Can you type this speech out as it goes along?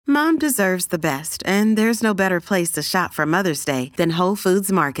Mom deserves the best, and there's no better place to shop for Mother's Day than Whole Foods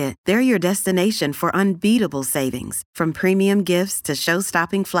Market. They're your destination for unbeatable savings, from premium gifts to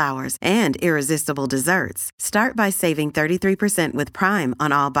show-stopping flowers and irresistible desserts. Start by saving 33% with Prime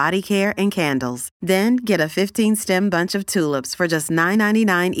on all body care and candles. Then get a 15-stem bunch of tulips for just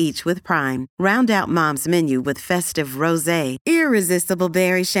 $9.99 each with Prime. Round out Mom's menu with festive rosé, irresistible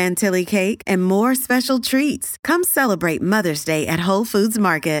berry chantilly cake, and more special treats. Come celebrate Mother's Day at Whole Foods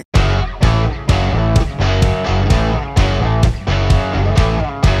Market.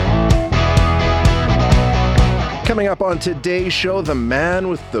 Coming up on today's show, the man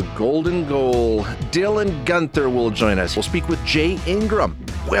with the golden goal, Dylan Guenther, will join us. We'll speak with Jay Ingram,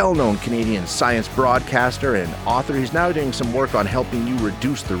 well-known Canadian science broadcaster and author. He's now doing some work on helping you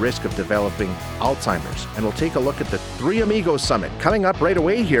reduce the risk of developing Alzheimer's. And we'll take a look at the Three Amigos Summit. Coming up right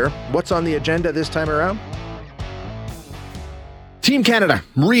away here, what's on the agenda this time around? Team Canada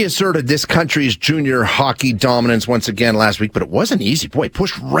reasserted this country's junior hockey dominance once again last week, but it wasn't easy. Boy,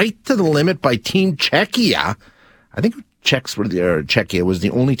 pushed right to the limit by Team Czechia. I think Czechia was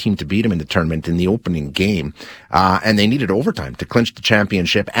the only team to beat him in the tournament in the opening game. And they needed overtime to clinch the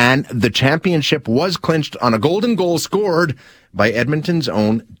championship. And the championship was clinched on a golden goal scored by Edmonton's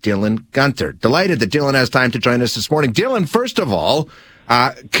own Dylan Guenther. Delighted that Dylan has time to join us this morning. Dylan, first of all,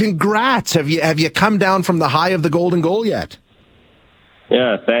 congrats. Have you come down from the high of the golden goal yet?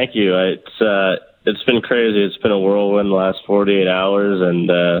 Yeah, thank you. It's been crazy. It's been a whirlwind the last 48 hours,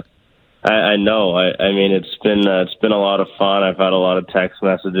 and I know. I mean, it's been a lot of fun. I've had a lot of text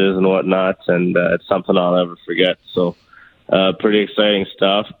messages and whatnot, and it's something I'll never forget. So, pretty exciting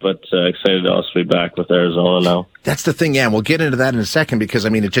stuff, but excited to also be back with Arizona now. That's the thing, yeah. We'll get into that in a second because I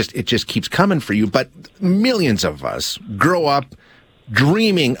mean, it just keeps coming for you. But millions of us grow up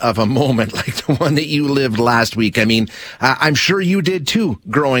dreaming of a moment like the one that you lived last week. I mean, I'm sure you did too,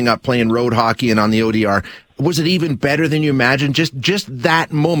 growing up playing road hockey and on the ODR. Was it even better than you imagined? Just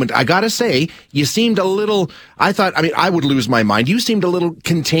that moment. I gotta say, you seemed a little, I would lose my mind. You seemed a little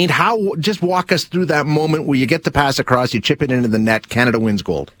contained. Just walk us through that moment where you get the pass across, you chip it into the net, Canada wins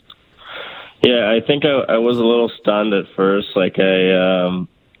gold. Yeah, I think I was a little stunned at first. Like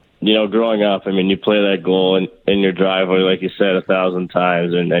growing up, I mean, you play that goal in your driveway, like you said, 1,000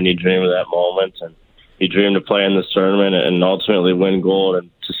 times, and you dream of that moment, and you dream to play in this tournament and ultimately win gold.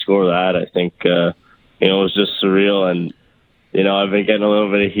 And to score that, I think, it was just surreal. And, I've been getting a little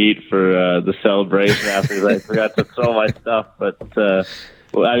bit of heat for the celebration after because I forgot to throw my stuff. But,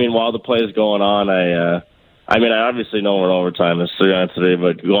 while the play is going on, I obviously know we're in overtime. It's 3-on-3,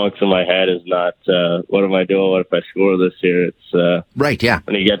 but going through my head is not, what am I doing? What if I score this year? It's right, yeah.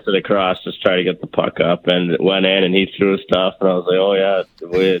 When he gets to the cross, just try to get the puck up, and it went in, and he threw his stuff, and I was like, oh yeah,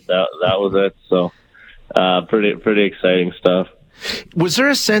 that was it. So, pretty exciting stuff. Was there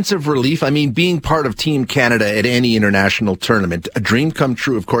a sense of relief? I mean, being part of Team Canada at any international tournament, a dream come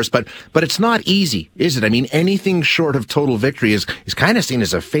true, of course, but it's not easy, is it? I mean, anything short of total victory is kind of seen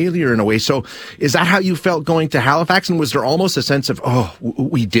as a failure in a way. So is that how you felt going to Halifax? And was there almost a sense of,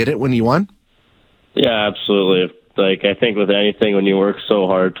 we did it when you won? Yeah, absolutely. Like, I think with anything, when you work so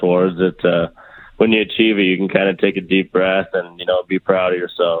hard towards it, when you achieve it, you can kind of take a deep breath and, be proud of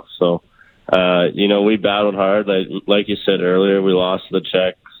yourself. So, we battled hard. Like you said earlier, we lost to the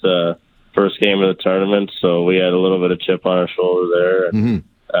Czechs first game of the tournament, so we had a little bit of chip on our shoulder there. And,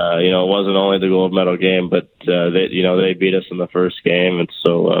 it wasn't only the gold medal game, but they beat us in the first game, and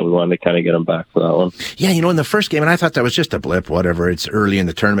so we wanted to kind of get them back for that one. Yeah, in the first game, and I thought that was just a blip. Whatever, it's early in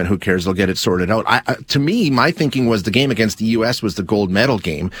the tournament. Who cares? They'll get it sorted out. To me, my thinking was the game against the U.S. was the gold medal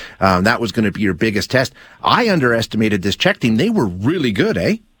game. That was going to be your biggest test. I underestimated this Czech team. They were really good,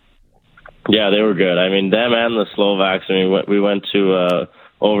 eh? Yeah, they were good. I mean, them and the Slovaks. I mean, we went to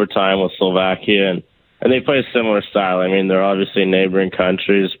overtime with Slovakia, and they play a similar style. I mean, they're obviously neighboring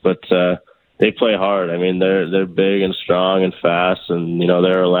countries, but they play hard. I mean, they're big and strong and fast, and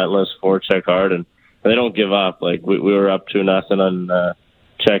they're relentless, forecheck hard, and they don't give up. Like we were up 2-0 on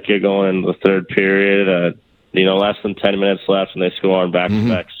Czechia going into the third period. Less than 10 minutes left, and they score on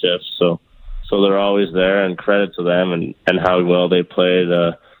back-to-back shifts. So they're always there, and credit to them and how well they played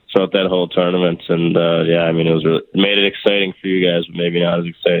throughout that whole tournament. And it made it exciting for you guys, but maybe not as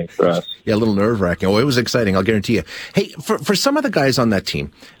exciting for us. Yeah, a little nerve-wracking. Oh, it was exciting, I'll guarantee you. Hey, for some of the guys on that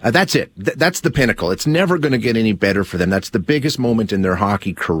team, that's it. That's the pinnacle. It's never going to get any better for them. That's the biggest moment in their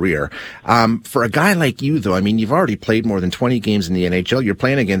hockey career. For a guy like you, though, I mean, you've already played more than 20 games in the NHL. You're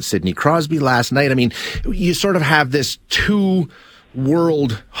playing against Sidney Crosby last night. I mean, you sort of have this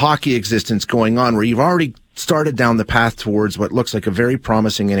two-world hockey existence going on where you've already started down the path towards what looks like a very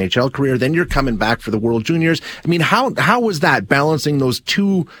promising NHL career. Then you're coming back for the World Juniors. I mean, how was that, balancing those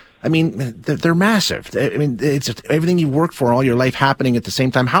two? I mean, they're massive. I mean, it's everything you worked for all your life happening at the same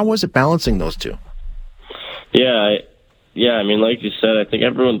time. How was it balancing those two? Yeah, I mean, like you said, I think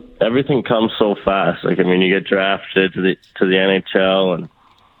everything comes so fast. Like, I mean, you get drafted to the NHL, and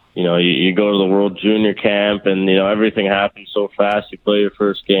you go to the World Junior Camp, and everything happens so fast. You play your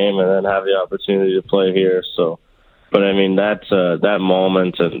first game, and then have the opportunity to play here. So, but I mean, that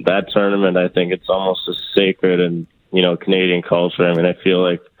moment and that tournament, I think it's almost as sacred in Canadian culture. I mean, I feel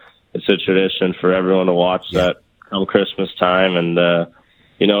like it's a tradition for everyone to watch that come Christmas time, and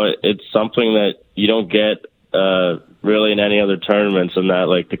it's something that you don't get really in any other tournaments, and that,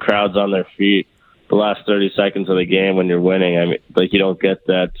 like, the crowd's on their feet the last 30 seconds of the game when you're winning. I mean, like, you don't get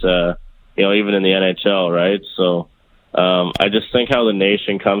that, even in the NHL, right? So I just think how the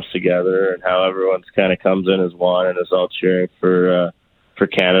nation comes together and how everyone's kind of comes in as one and is all cheering for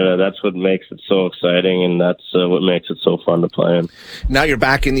Canada. That's what makes it so exciting, and that's what makes it so fun to play in. Now you're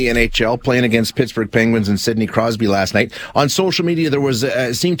back in the NHL, playing against Pittsburgh Penguins and Sidney Crosby last night. On social media, there was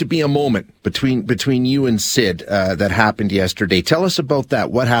seemed to be a moment between you and Sid that happened yesterday. Tell us about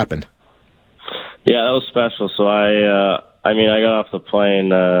that. What happened? Yeah, that was special. So I got off the plane,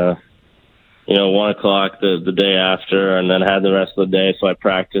 1:00 the day after, and then had the rest of the day. So I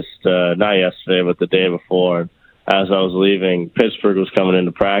practiced not yesterday, but the day before. As I was leaving, Pittsburgh was coming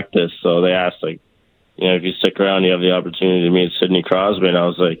into practice, so they asked, like, if you stick around, you have the opportunity to meet Sidney Crosby. And I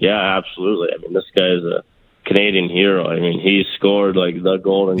was like, yeah, absolutely. I mean, this guy is a Canadian hero. I mean, he scored, like, the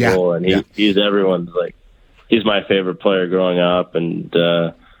golden goal, and he's everyone's, like, he's my favorite player growing up, and,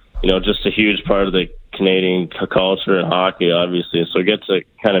 just a huge part of the Canadian culture and hockey, obviously. So I get to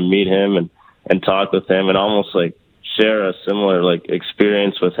kind of meet him and talk with him and almost, like, share a similar, like,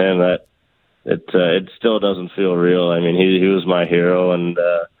 experience with him that it still doesn't feel real. I mean, he was my hero and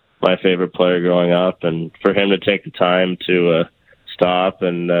my favorite player growing up, and for him to take the time to stop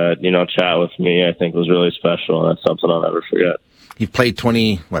and chat with me, I think was really special, and that's something I'll never forget. You've played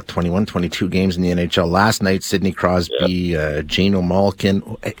 21, 22 games in the NHL. Last night, Sidney Crosby, Geno Malkin.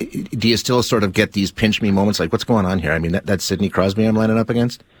 Do you still sort of get these pinch me moments, like, what's going on here? I mean, that's Sidney Crosby I'm lining up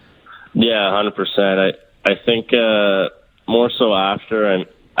against? Yeah, 100%. I think more so after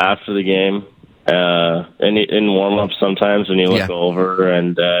the game, in warm-up sometimes when you look over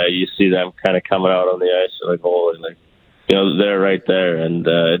and you see them kind of coming out on the ice, you're like, holy, like, they're right there, and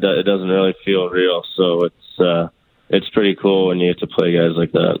it doesn't really feel real. So it's pretty cool when you get to play guys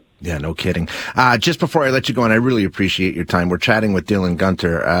like that. Yeah, no kidding. Just before I let you go, and I really appreciate your time, we're chatting with Dylan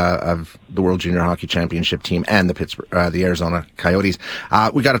Gunter of the World Junior Hockey Championship team and the Arizona Coyotes.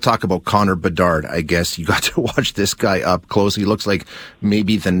 We got to talk about Connor Bedard. I guess you got to watch this guy up close. He looks like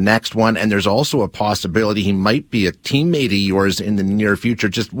maybe the next one, and there's also a possibility he might be a teammate of yours in the near future.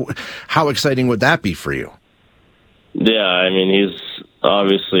 Just how exciting would that be for you? Yeah, I mean, he's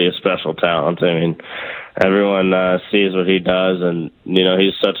obviously a special talent. I mean, everyone sees what he does, and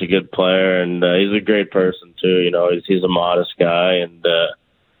he's such a good player, and he's a great person too. He's a modest guy, and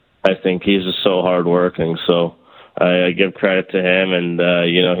I think he's just so hardworking. So I give credit to him, and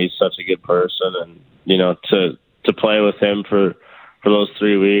he's such a good person, and to play with him for those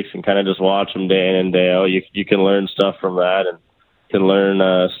 3 weeks and kind of just watch him day in and day out, you can learn stuff from that, and can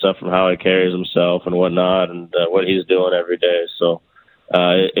learn stuff from how he carries himself and whatnot, and what he's doing every day. So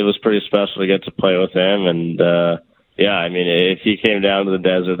it was pretty special to get to play with him, and I mean, if he came down to the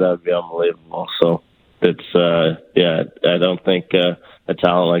desert, that would be unbelievable. So it's I don't think a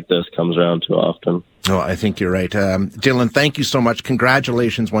talent like this comes around too often. Oh, I think you're right. Dylan, thank you so much.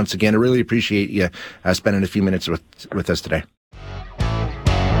 Congratulations once again. I really appreciate you spending a few minutes with us today.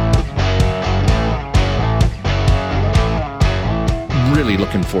 Really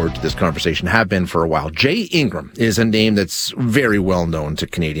looking forward to this conversation. Have been for a while. Jay Ingram is a name that's very well known to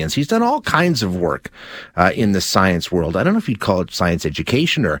Canadians. He's done all kinds of work in the science world. I don't know if you'd call it science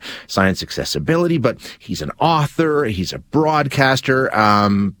education or science accessibility, but he's an author. He's a broadcaster.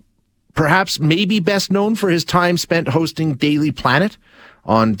 Perhaps maybe best known for his time spent hosting Daily Planet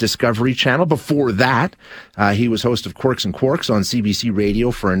on Discovery Channel. Before that, he was host of Quirks and Quarks on CBC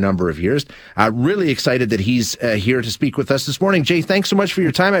Radio for a number of years. Really excited that he's here to speak with us this morning. Jay, thanks so much for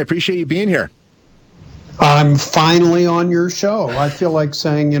your time. I appreciate you being here. I'm finally on your show. I feel like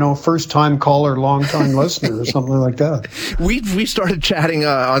saying, first time caller, long time listener or something like that. We started chatting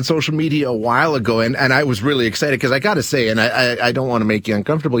on social media a while ago, and I was really excited because I got to say, and I don't want to make you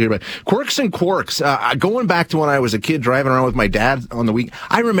uncomfortable here, but Quirks and Quarks, going back to when I was a kid driving around with my dad on the week,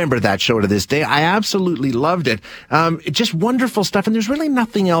 I remember that show to this day. I absolutely loved it. Just wonderful stuff, and there's really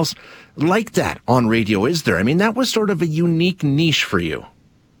nothing else like that on radio, is there? I mean, that was sort of a unique niche for you.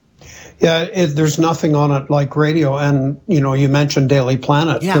 Yeah, there's nothing on it like radio. And, you mentioned Daily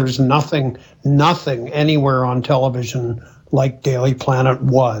Planet. Yeah. There's nothing anywhere on television like Daily Planet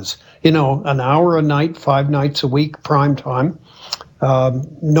was. An hour a night, 5 nights a week, prime time.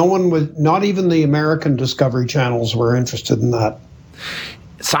 No one was, not even the American Discovery channels were interested in that.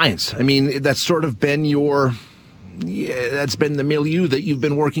 Science. I mean, that's sort of been that's been the milieu that you've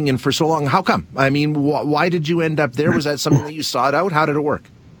been working in for so long. How come? I mean, why did you end up there? Was that something that you sought out? How did it work?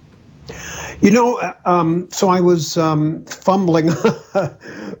 So I was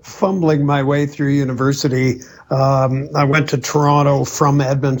fumbling my way through university. I went to Toronto from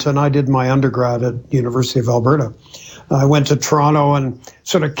Edmonton. I did my undergrad at University of Alberta. I went to Toronto and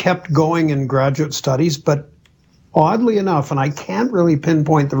sort of kept going in graduate studies, but oddly enough, and I can't really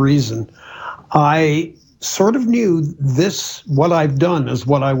pinpoint the reason, I sort of knew what I've done is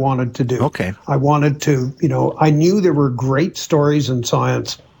what I wanted to do. Okay. I wanted to, I knew there were great stories in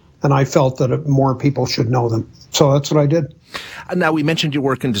science, and I felt that more people should know them. So that's what I did. Now, we mentioned your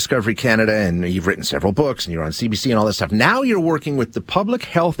work in Discovery Canada, and you've written several books, and you're on CBC and all this stuff. Now you're working with the Public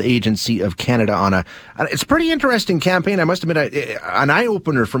Health Agency of Canada it's a pretty interesting campaign. I must admit, an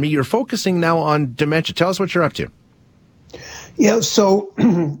eye-opener for me. You're focusing now on dementia. Tell us what you're up to. Yeah, so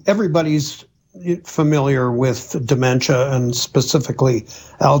everybody's familiar with dementia and specifically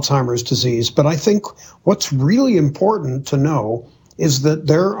Alzheimer's disease. But I think what's really important to know is that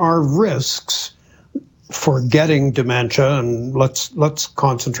there are risks for getting dementia, and let's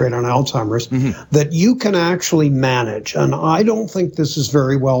concentrate on Alzheimer's, that you can actually manage. And I don't think this is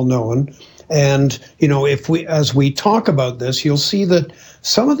very well known. And, as we talk about this, you'll see that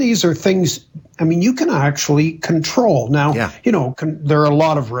some of these are things, you can actually control. Now, there are a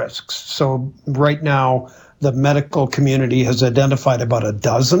lot of risks. So right now, the medical community has identified about a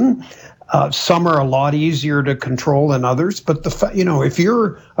dozen. Some are a lot easier to control than others. But if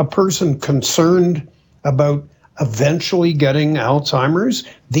you're a person concerned about eventually getting Alzheimer's,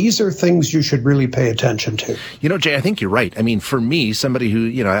 these are things you should really pay attention to. Jay, I think you're right. I mean, for me, somebody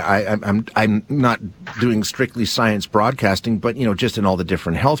who, I'm not doing strictly science broadcasting, but, just in all the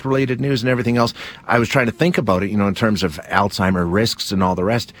different health-related news and everything else, I was trying to think about it, in terms of Alzheimer risks and all the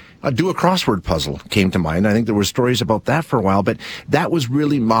rest. Do a crossword puzzle came to mind. I think there were stories about that for a while, but that was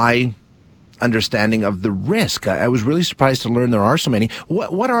really my understanding of the risk. I was really surprised to learn there are so many.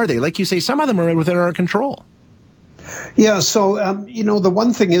 What are they? Like you say, some of them are within our control. Yeah, so, the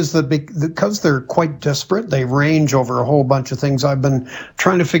one thing is that because they're quite disparate, they range over a whole bunch of things. I've been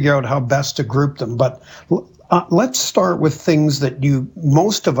trying to figure out how best to group them. But let's start with things that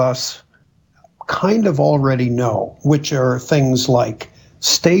most of us kind of already know, which are things like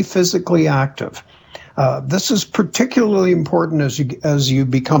stay physically active. This is particularly important as you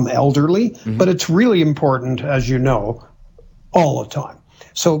become elderly, but it's really important, as you know, all the time.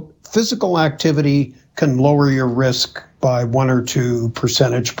 So physical activity can lower your risk by 1 or 2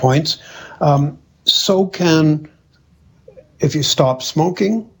 percentage points. So can, if you stop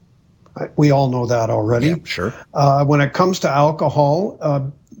smoking, we all know that already. Yeah, sure. When it comes to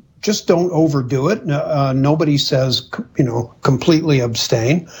alcohol, just don't overdo it. Nobody says, completely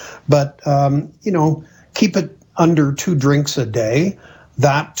abstain, but, keep it under 2 drinks a day.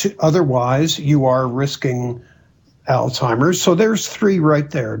 Otherwise, you are risking Alzheimer's. So there's 3 right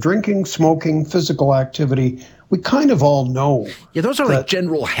there. Drinking, smoking, physical activity. We kind of all know. Yeah, those are like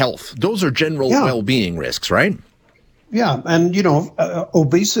general health. Those are general well-being risks, right? Yeah, and,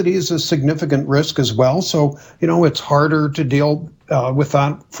 obesity is a significant risk as well. So, it's harder to deal with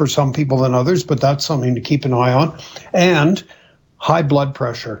that for some people than others, but that's something to keep an eye on. And high blood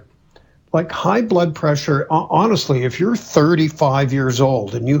pressure. Like high blood pressure, honestly, if you're 35 years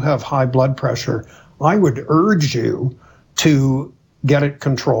old and you have high blood pressure, I would urge you to get it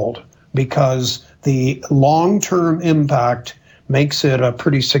controlled because the long-term impact makes it a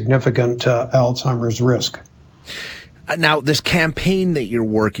pretty significant Alzheimer's risk. Now, this campaign that you're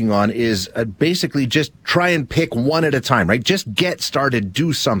working on is basically just try and pick one at a time, right? Just get started,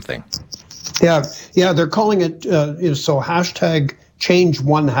 do something. Yeah, they're calling it, so hashtag change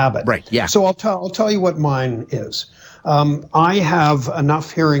one habit. Right, yeah. So I'll tell you what mine is. I have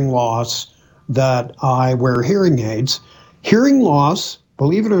enough hearing loss that I wear hearing aids. Hearing loss,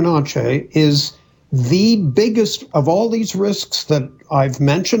 believe it or not, Jay, is the biggest of all these risks that I've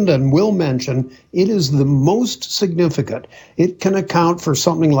mentioned and will mention, it is the most significant. It can account for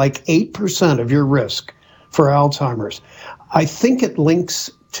something like 8% of your risk for Alzheimer's. I think it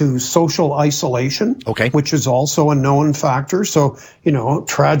links to social isolation, which is also a known factor. So,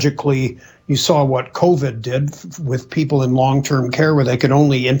 tragically, you saw what COVID did with people in long-term care where they could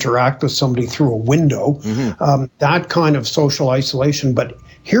only interact with somebody through a window, that kind of social isolation. But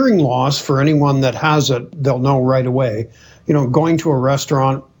hearing loss, for anyone that has it, they'll know right away. Going to a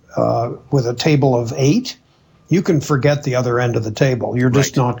restaurant with a table of 8, you can forget the other end of the table. You're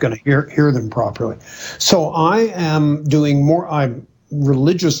just not going to hear them properly. So I am doing more. I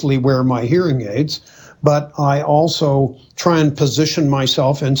religiously wear my hearing aids, but I also try and position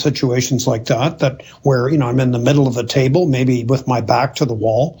myself in situations like that where, I'm in the middle of the table, maybe with my back to the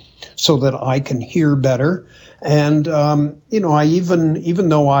wall, so that I can hear better. And, I even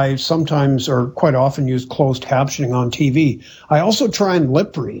though I sometimes or quite often use closed captioning on TV, I also try and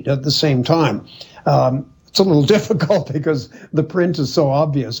lip read at the same time. It's a little difficult because the print is so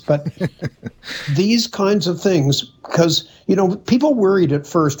obvious, but these kinds of things, because, people worried at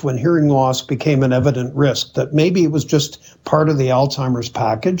first when hearing loss became an evident risk that maybe it was just part of the Alzheimer's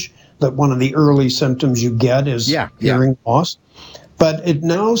package, that one of the early symptoms you get is hearing loss. But it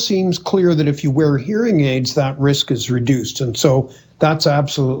now seems clear that if you wear hearing aids, that risk is reduced. And so that's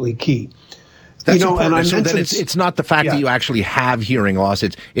absolutely key. That's important. And so then it's not the fact that you actually have hearing loss.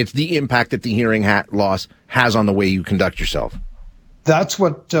 It's the impact that the hearing loss has on the way you conduct yourself. That's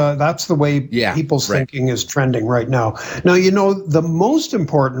the way people's thinking is trending right now. Now, the most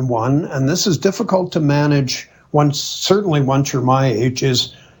important one, and this is difficult to manage certainly once you're my age,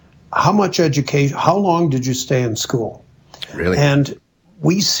 is how much education, how long did you stay in school? Really? And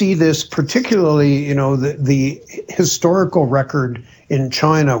we see this particularly, the historical record in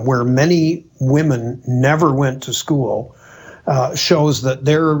China where many women never went to school shows that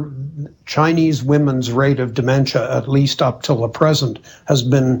their Chinese women's rate of dementia, at least up till the present, has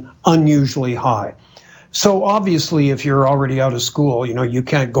been unusually high. So obviously, if you're already out of school, you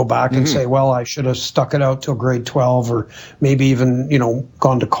can't go back and say, well, I should have stuck it out till grade 12 or maybe even,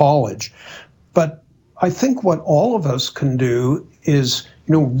 gone to college. But I think what all of us can do is,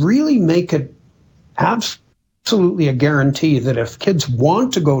 really make it absolutely a guarantee that if kids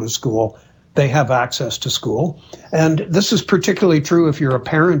want to go to school, they have access to school. And this is particularly true if you're a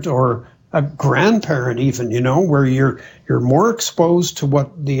parent or a grandparent even, where you're more exposed to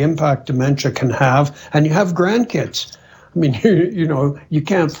what the impact dementia can have, and you have grandkids. I mean, you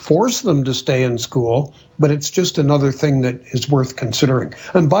can't force them to stay in school, but it's just another thing that is worth considering.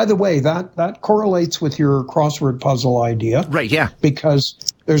 And by the way, that correlates with your crossword puzzle idea. Right, yeah. Because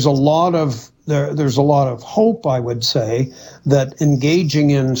there's a lot of hope, I would say, that engaging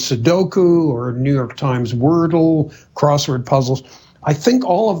in Sudoku or New York Times Wordle, crossword puzzles, I think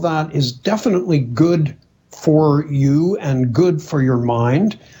all of that is definitely good for you and good for your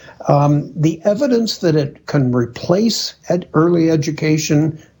mind. The evidence that it can replace early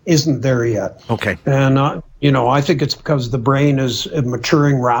education isn't there yet. Okay. And, I think it's because the brain is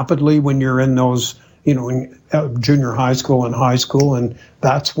maturing rapidly when you're in those, in junior high school and high school, and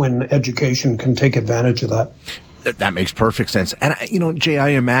that's when education can take advantage of that. That makes perfect sense. And, Jay, I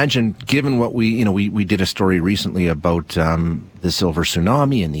imagine, given what we did a story recently about the silver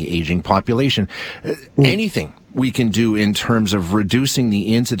tsunami and the aging population, anything we can do in terms of reducing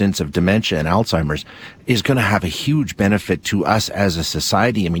the incidence of dementia and Alzheimer's is going to have a huge benefit to us as a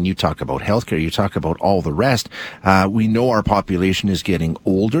society. I mean, you talk about healthcare, you talk about all the rest. We know our population is getting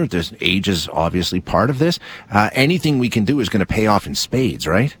older. Age is obviously part of this. Anything we can do is going to pay off in spades,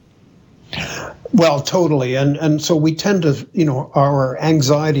 right? Well, totally. And so we tend to, our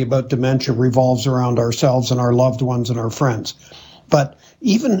anxiety about dementia revolves around ourselves and our loved ones and our friends. But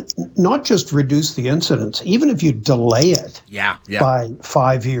even not just reduce the incidence, even if you delay it by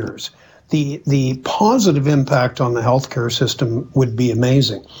 5 years, the positive impact on the healthcare system would be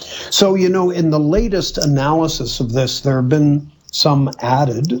amazing. So, in the latest analysis of this, there have been some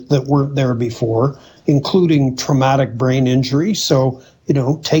added that weren't there before, including traumatic brain injury. So,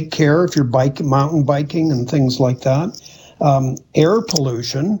 take care if you're mountain biking and things like that. Air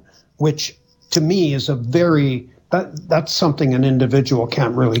pollution, which to me is that's something an individual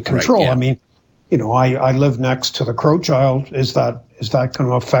can't really control. Right, yeah. I mean, I live next to the Crowchild. Is that going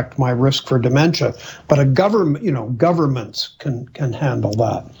to affect my risk for dementia? But a government, governments can handle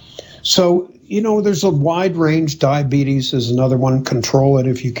that. So, there's a wide range. Diabetes is another one. Control it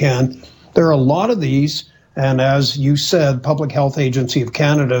if you can. There are a lot of these. And as you said, Public Health Agency of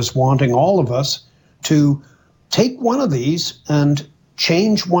Canada is wanting all of us to take one of these and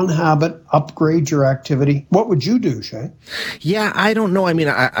change one habit, upgrade your activity? What would you do, Shay? Yeah, I don't know. I mean,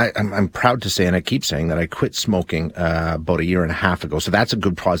 I'm proud to say, and I keep saying that I quit smoking about a year and a half ago. So that's a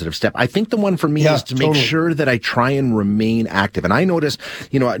good positive step. I think the one for me is to make sure that I try and remain active. And I notice,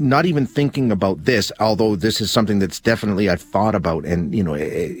 not even thinking about this, although this is something that's definitely I've thought about, and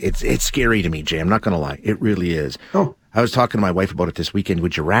it's scary to me, Jay. I'm not going to lie, it really is. Oh. I was talking to my wife about it this weekend.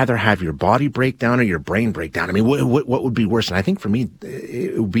 Would you rather have your body break down or your brain break down? I mean, what would be worse? And I think for me,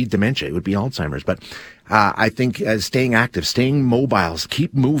 it would be dementia. It would be Alzheimer's. But I think staying active, staying mobile,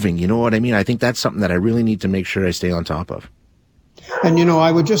 keep moving. You know what I mean? I think that's something that I really need to make sure I stay on top of. And,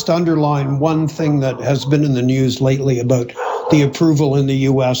 I would just underline one thing that has been in the news lately about the approval in the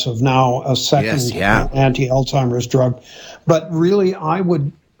U.S. of now a second anti-Alzheimer's drug. But really, I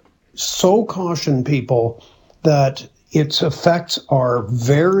would so caution people that its effects are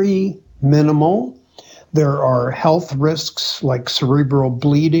very minimal. There are health risks like cerebral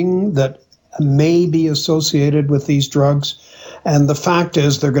bleeding that may be associated with these drugs. And the fact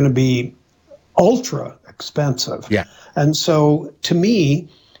is they're going to be ultra expensive. Yeah. And so to me,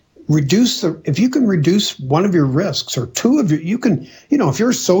 if you can reduce one of your risks or two of you can, if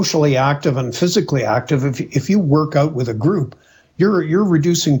you're socially active and physically active, if you work out with a group, you're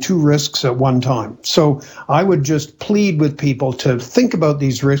reducing two risks at one time. So I would just plead with people to think about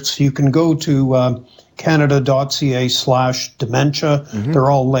these risks. You can go to canada.ca/dementia. Mm-hmm.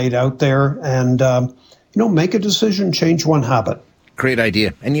 They're all laid out there. And, make a decision, change one habit. Great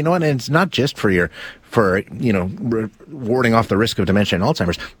idea. And you know what? And it's not just for warding off the risk of dementia and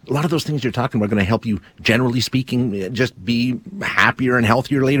Alzheimer's. A lot of those things you're talking about are going to help you, generally speaking, just be happier and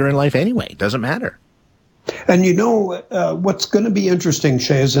healthier later in life anyway. It doesn't matter. And what's going to be interesting,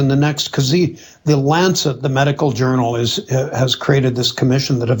 Shay, is in the next, because the Lancet, the medical journal, has created this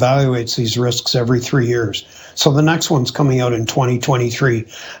commission that evaluates these risks every 3 years. So the next one's coming out in 2023.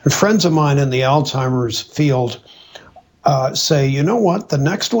 And friends of mine in the Alzheimer's field say, you know what, the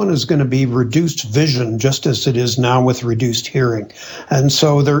next one is going to be reduced vision, just as it is now with reduced hearing. And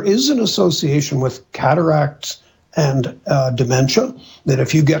so there is an association with cataracts and dementia, that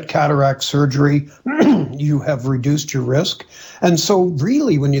if you get cataract surgery, you have reduced your risk. And so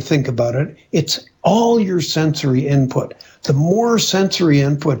really, when you think about it, it's all your sensory input. The more sensory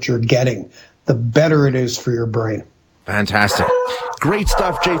input you're getting, the better it is for your brain. Fantastic. Great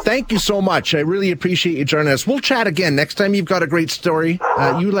stuff, Jay. Thank you so much. I really appreciate you joining us. We'll chat again. Next time you've got a great story,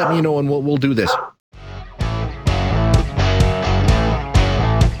 you let me know and we'll do this.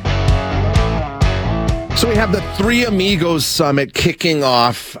 So we have the Three Amigos Summit kicking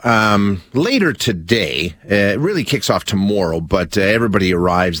off later today. It really kicks off tomorrow, but everybody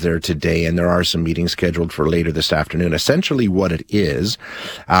arrives there today, and there are some meetings scheduled for later this afternoon. Essentially what it is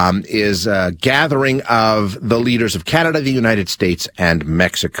a gathering of the leaders of Canada, the United States, and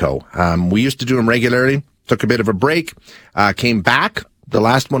Mexico. We used to do them regularly, took a bit of a break, came back. The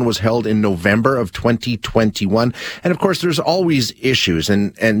last one was held in November of 2021. And of course, there's always issues,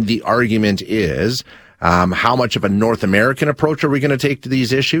 and the argument is, how much of a North American approach are we going to take to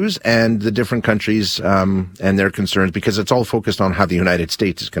these issues and the different countries and their concerns, because it's all focused on how the United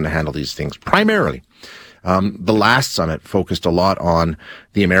States is going to handle these things primarily. The last summit focused a lot on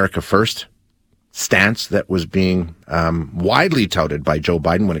the America First stance that was being widely touted by Joe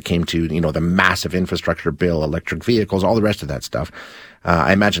Biden when it came to, the massive infrastructure bill, electric vehicles, all the rest of that stuff.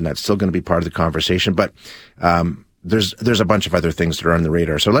 I imagine that's still going to be part of the conversation, but there's a bunch of other things that are on the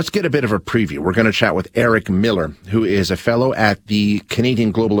radar. So let's get a bit of a preview. We're going to chat with Eric Miller, who is a fellow at the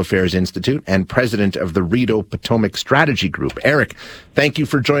Canadian Global Affairs Institute and president of the Rideau Potomac Strategy Group. Eric, thank you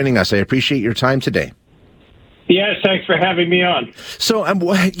for joining us. I appreciate your time today. Yes, thanks for having me on. So,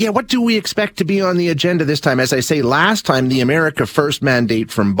 what do we expect to be on the agenda this time? As I say, last time, the America First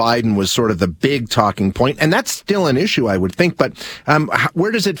mandate from Biden was sort of the big talking point, and that's still an issue, I would think. But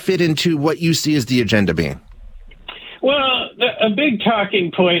where does it fit into what you see as the agenda being? Well, a big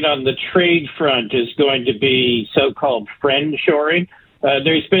talking point on the trade front is going to be so-called friendshoring.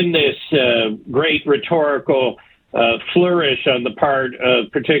 There's been this great rhetorical flourish on the part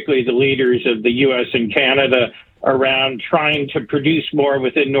of particularly the leaders of the U.S. and Canada around trying to produce more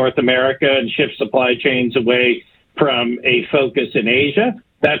within North America and shift supply chains away from a focus in Asia.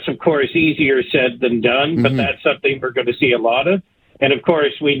 That's, of course, easier said than done, but that's something we're going to see a lot of. And, of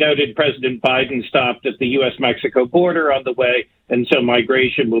course, we noted President Biden stopped at the U.S.-Mexico border on the way, and so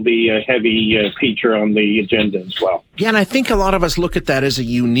migration will be a heavy feature on the agenda as well. Yeah, and I think a lot of us look at that as a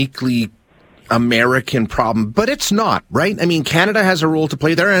uniquely American problem, but it's not, right? I mean, Canada has a role to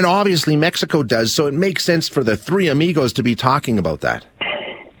play there, and obviously Mexico does, so it makes sense for the Three Amigos to be talking about that.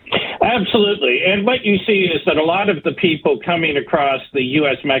 Absolutely. And what you see is that a lot of the people coming across the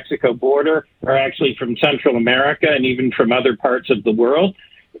U.S.-Mexico border are actually from Central America and even from other parts of the world.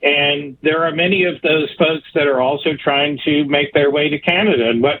 And there are many of those folks that are also trying to make their way to Canada.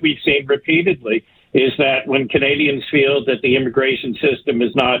 And what we've seen repeatedly is that when Canadians feel that the immigration system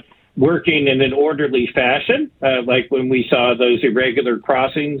is not working in an orderly fashion, like when we saw those irregular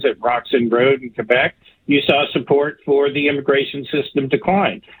crossings at Roxon Road in Quebec, you saw support for the immigration system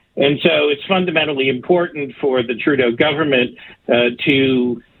decline. And so it's fundamentally important for the Trudeau government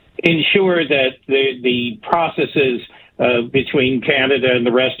to ensure that the processes between Canada and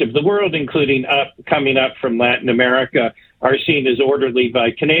the rest of the world, including coming up from Latin America, are seen as orderly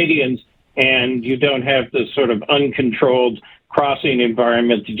by Canadians, and you don't have the sort of uncontrolled crossing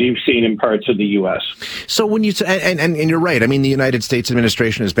environment that you've seen in parts of the U.S. So when you and you're right. I mean, the United States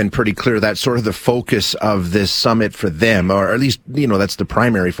administration has been pretty clear that's sort of the focus of this summit for them, or at least, that's the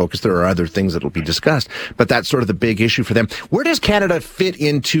primary focus. There are other things that will be discussed, but that's sort of the big issue for them. Where does Canada fit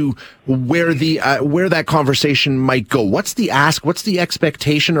into where that conversation might go? What's the ask? What's the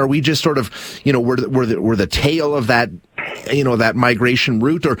expectation? Are we just sort of, we're the tail of that, that migration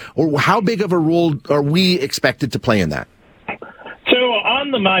route, or how big of a role are we expected to play in that? So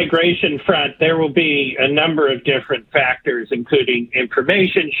on the migration front, there will be a number of different factors, including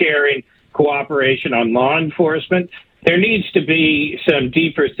information sharing, cooperation on law enforcement. There needs to be some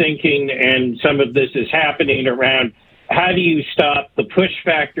deeper thinking, and some of this is happening around how do you stop the push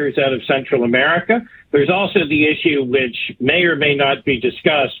factors out of Central America. There's also the issue, which may or may not be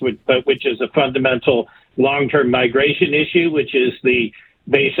discussed, but which is a fundamental long-term migration issue, which is the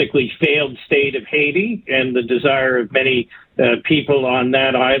basically failed state of Haiti and the desire of many people on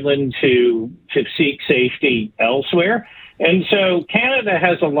that island to seek safety elsewhere. And so Canada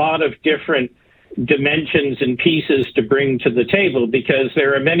has a lot of different dimensions and pieces to bring to the table, because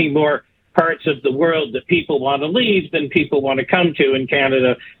there are many more parts of the world that people want to leave than people want to come to, and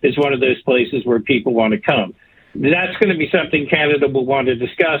Canada is one of those places where people want to come. That's going to be something Canada will want to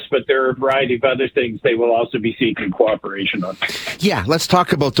discuss, but there are a variety of other things they will also be seeking cooperation on. Yeah, let's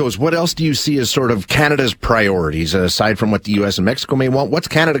talk about those. What else do you see as sort of Canada's priorities, aside from what the U.S. and Mexico may want? What's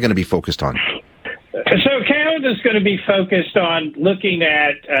Canada going to be focused on? So Canada's going to be focused on looking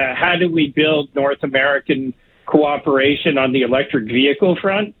at how do we build North American cooperation on the electric vehicle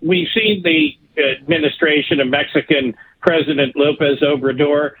front. We've seen the administration of Mexican President López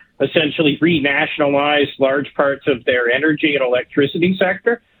Obrador essentially renationalize large parts of their energy and electricity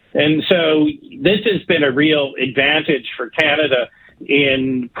sector. And so this has been a real advantage for Canada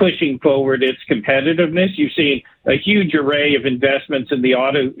in pushing forward its competitiveness. You've seen a huge array of investments in the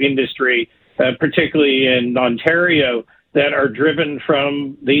auto industry, particularly in Ontario, that are driven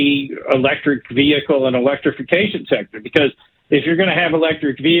from the electric vehicle and electrification sector. Because if you're going to have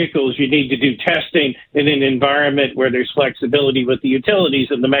electric vehicles, you need to do testing in an environment where there's flexibility with the utilities,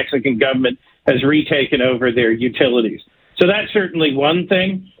 and the Mexican government has retaken over their utilities. So that's certainly one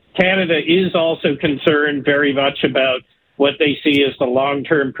thing. Canada is also concerned very much about what they see as the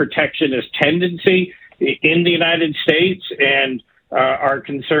long-term protectionist tendency in the United States, and are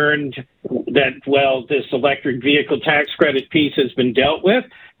concerned that, well, this electric vehicle tax credit piece has been dealt with.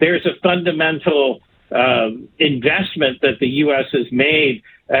 There's a fundamental investment that the U.S. has made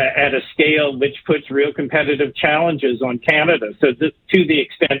at a scale which puts real competitive challenges on Canada. So to the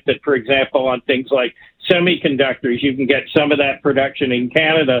extent that, for example, on things like semiconductors, you can get some of that production in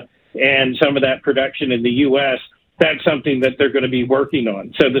Canada and some of that production in the U.S., that's something that they're going to be working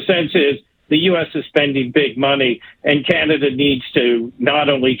on. So the sense is the U.S. is spending big money, and Canada needs to not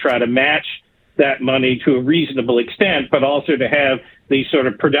only try to match that money to a reasonable extent, but also to have these sort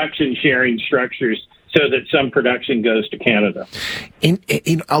of production sharing structures so that some production goes to Canada.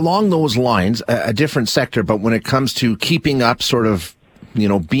 Along those lines, a different sector, but when it comes to keeping up sort of,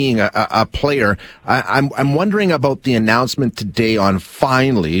 being a player, I'm wondering about the announcement today on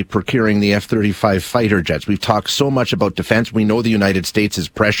finally procuring the F-35 fighter jets. We've talked so much about defense. We know the United States has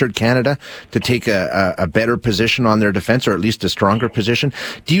pressured Canada to take a better position on their defense, or at least a stronger position.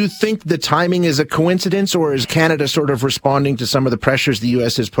 Do you think the timing is a coincidence, or is Canada sort of responding to some of the pressures the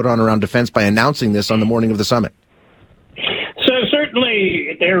U.S. has put on around defense by announcing this on the morning of the summit? So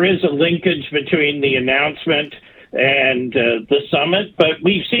certainly there is a linkage between the announcement and the summit, but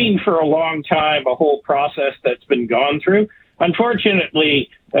we've seen for a long time a whole process that's been gone through. Unfortunately,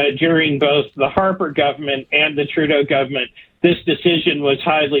 during both the Harper government and the Trudeau government, this decision was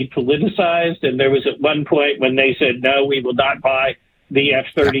highly politicized, and there was at one point when they said, no, we will not buy the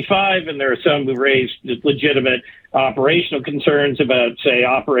F-35, and there are some who raised legitimate operational concerns about, say,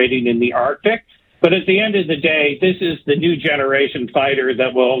 operating in the Arctic. But at the end of the day, this is the new generation fighter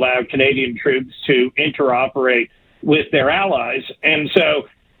that will allow Canadian troops to interoperate with their allies. And so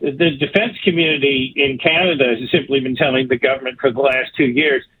the defense community in Canada has simply been telling the government for the last 2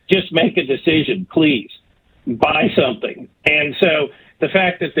 years, just make a decision, please. Buy something. And so the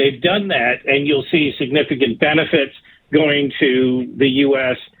fact that they've done that, and you'll see significant benefits going to the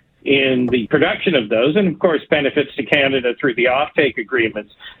U.S. in the production of those, and of course benefits to Canada through the offtake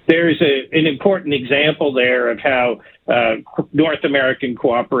agreements. There's an important example there of how North American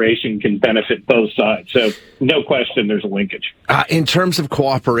cooperation can benefit both sides. So no question there's a linkage. In terms of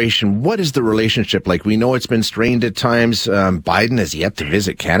cooperation, what is the relationship like? We know it's been strained at times. Biden has yet to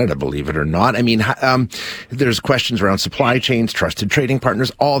visit Canada, believe it or not. I mean, there's questions around supply chains, trusted trading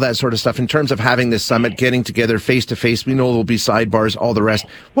partners, all that sort of stuff. In terms of having this summit, getting together face to face, we know there'll be sidebars, all the rest.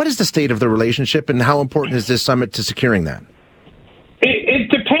 What is the state of the relationship, and how important is this summit to securing that? It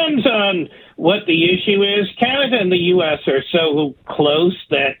depends on what the issue is. Canada and the U.S. are so close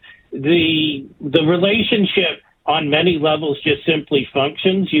that the relationship on many levels just simply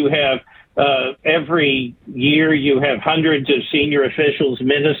functions. You have every year you have hundreds of senior officials,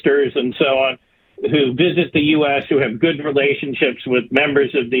 ministers, and so on, who visit the U.S., who have good relationships with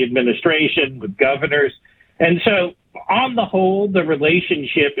members of the administration, with governors. And so on the whole, the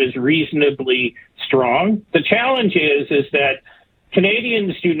relationship is reasonably strong. The challenge is that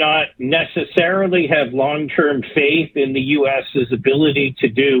Canadians do not necessarily have long-term faith in the U.S.'s ability to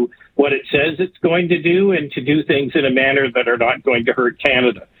do what it says it's going to do and to do things in a manner that are not going to hurt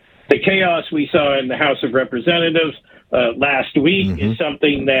Canada. The chaos we saw in the House of Representatives last week is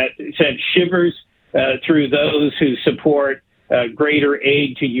something that sent shivers through those who support greater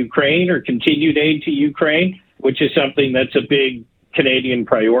aid to Ukraine or continued aid to Ukraine, which is something that's a big Canadian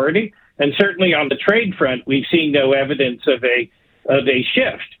priority. And certainly on the trade front, we've seen no evidence of a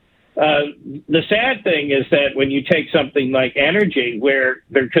shift. The sad thing is that when you take something like energy, where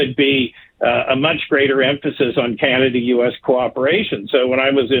there could be a much greater emphasis on Canada-U.S. cooperation. So when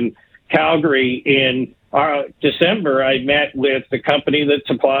I was in Calgary in December, I met with the company that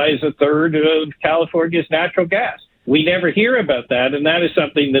supplies a third of California's natural gas. We never hear about that, and that is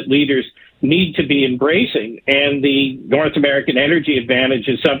something that leaders need to be embracing. And the North American energy advantage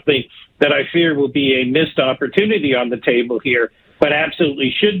is something that I fear will be a missed opportunity on the table here, but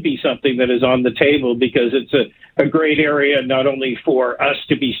absolutely should be something that is on the table, because it's a great area not only for us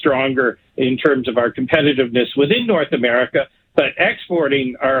to be stronger in terms of our competitiveness within North America, but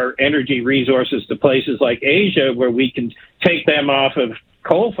exporting our energy resources to places like Asia, where we can take them off of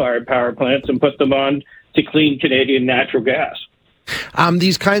coal-fired power plants and put them on to clean Canadian natural gas.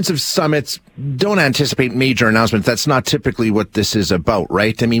 These kinds of summits don't anticipate major announcements. That's not typically what this is about,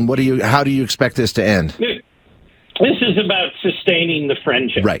 right? I mean, how do you expect this to end? This is about sustaining the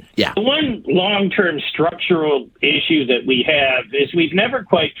friendship. Right, yeah. The one long-term structural issue that we have is we've never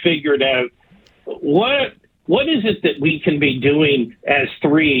quite figured out what is it that we can be doing as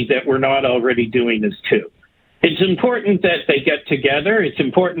three that we're not already doing as two. It's important that they get together. It's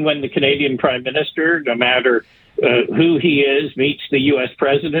important when the Canadian Prime Minister, no matter who he is, meets the U.S.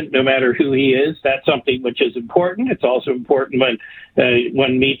 President, no matter who he is. That's something which is important. It's also important when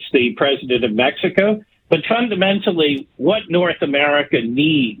one meets the President of Mexico. But fundamentally, what North America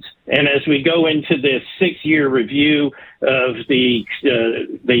needs, and as we go into this 6-year review of the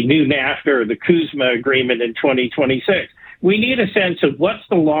new NAFTA or the CUSMA agreement in 2026, we need a sense of what's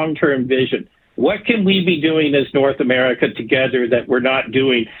the long-term vision. What can we be doing as North America together that we're not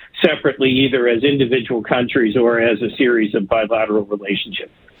doing separately, either as individual countries or as a series of bilateral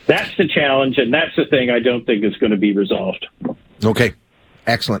relationships? That's the challenge, and that's the thing I don't think is going to be resolved. Okay.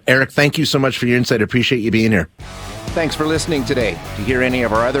 Excellent. Eric, thank you so much for your insight. I appreciate you being here. Thanks for listening today. To hear any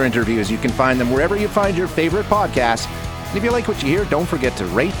of our other interviews, you can find them wherever you find your favorite podcasts. And if you like what you hear, don't forget to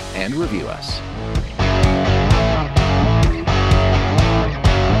rate and review us.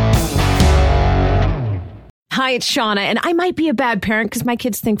 Hi, it's Shauna, and I might be a bad parent because my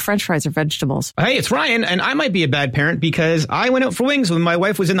kids think French fries are vegetables. Hey, it's Ryan, and I might be a bad parent because I went out for wings when my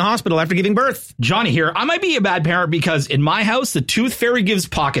wife was in the hospital after giving birth. Johnny here. I might be a bad parent because in my house, the tooth fairy gives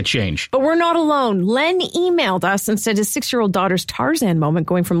pocket change. But we're not alone. Len emailed us and said his 6-year-old daughter's Tarzan moment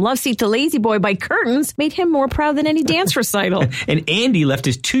going from love seat to lazy boy by curtains made him more proud than any dance recital. And Andy left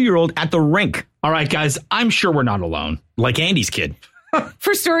his 2-year-old at the rink. All right, guys, I'm sure we're not alone. Like Andy's kid.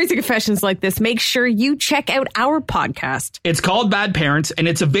 For stories and confessions like this, make sure you check out our podcast. It's called Bad Parents, and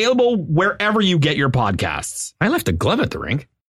it's available wherever you get your podcasts. I left a glove at the rink.